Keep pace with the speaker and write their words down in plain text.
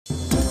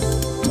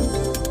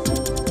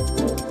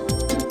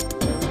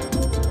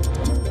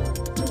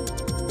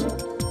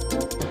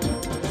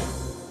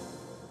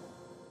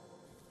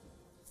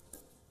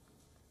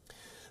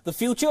The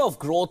Future of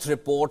Growth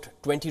Report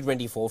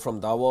 2024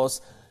 from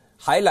Davos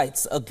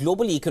highlights a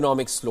global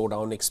economic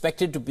slowdown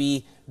expected to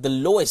be the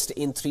lowest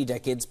in 3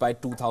 decades by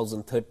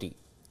 2030.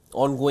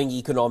 Ongoing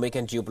economic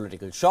and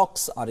geopolitical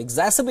shocks are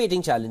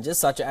exacerbating challenges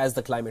such as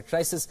the climate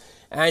crisis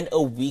and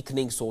a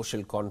weakening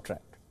social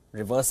contract,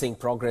 reversing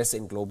progress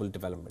in global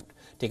development.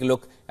 Take a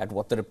look at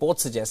what the report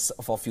suggests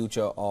for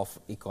future of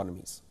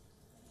economies.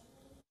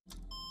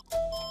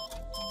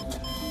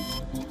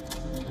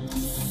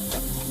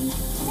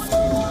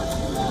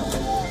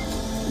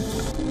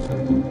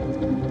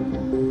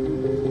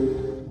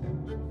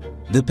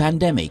 The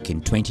pandemic in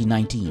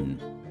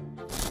 2019,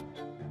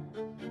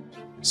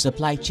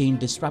 supply chain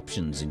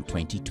disruptions in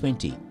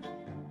 2020,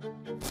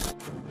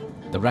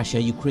 the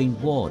Russia-Ukraine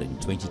war in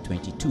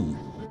 2022,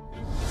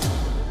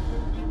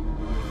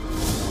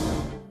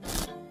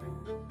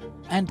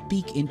 and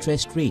peak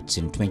interest rates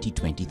in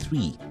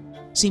 2023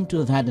 seem to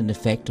have had an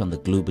effect on the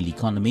global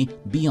economy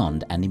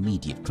beyond an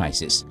immediate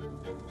crisis.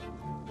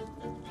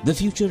 The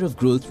Future of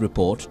Growth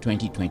Report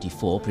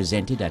 2024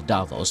 presented at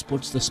Davos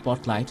puts the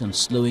spotlight on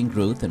slowing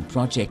growth and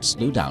project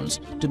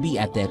slowdowns to be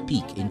at their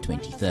peak in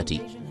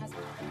 2030.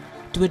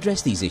 To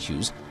address these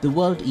issues, the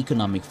World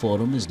Economic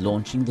Forum is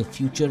launching the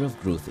Future of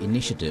Growth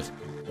Initiative,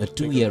 a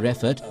 2-year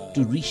effort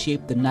to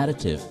reshape the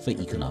narrative for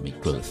economic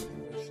growth.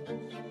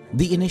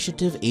 The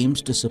initiative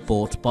aims to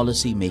support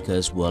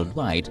policymakers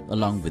worldwide,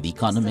 along with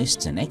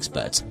economists and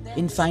experts,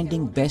 in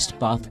finding best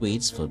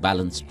pathways for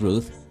balanced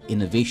growth,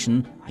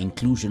 innovation,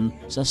 inclusion,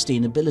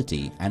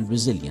 sustainability and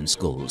resilience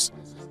goals.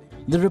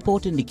 The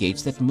report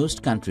indicates that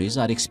most countries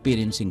are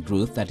experiencing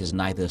growth that is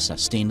neither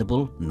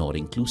sustainable nor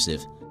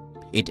inclusive.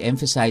 It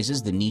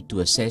emphasizes the need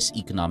to assess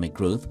economic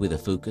growth with a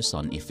focus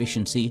on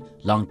efficiency,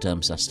 long-term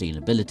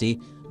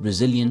sustainability,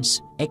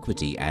 resilience,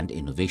 equity and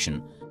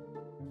innovation.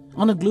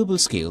 On a global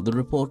scale, the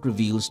report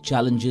reveals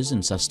challenges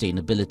in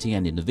sustainability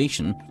and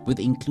innovation, with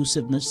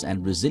inclusiveness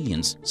and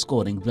resilience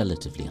scoring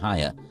relatively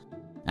higher.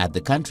 At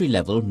the country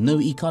level, no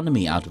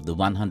economy out of the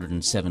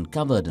 107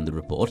 covered in the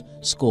report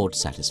scored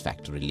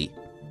satisfactorily.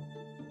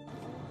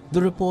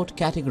 The report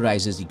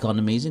categorizes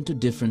economies into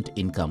different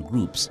income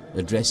groups,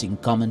 addressing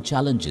common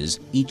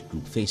challenges each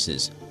group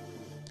faces.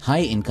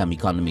 High-income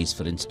economies,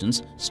 for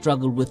instance,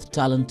 struggle with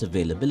talent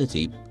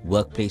availability,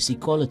 workplace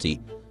equality,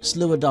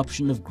 slow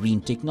adoption of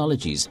green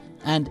technologies,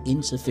 and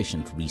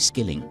insufficient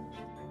reskilling.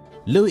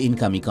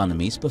 Low-income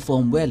economies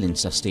perform well in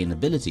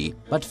sustainability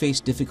but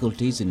face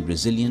difficulties in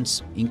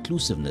resilience,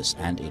 inclusiveness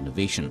and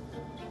innovation.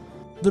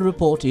 The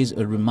report is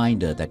a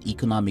reminder that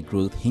economic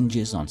growth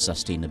hinges on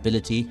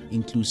sustainability,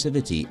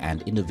 inclusivity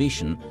and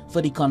innovation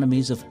for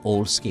economies of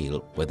all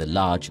scale, whether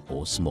large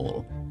or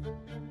small.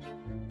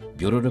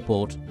 Bureau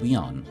Report,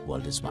 WION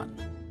World is One.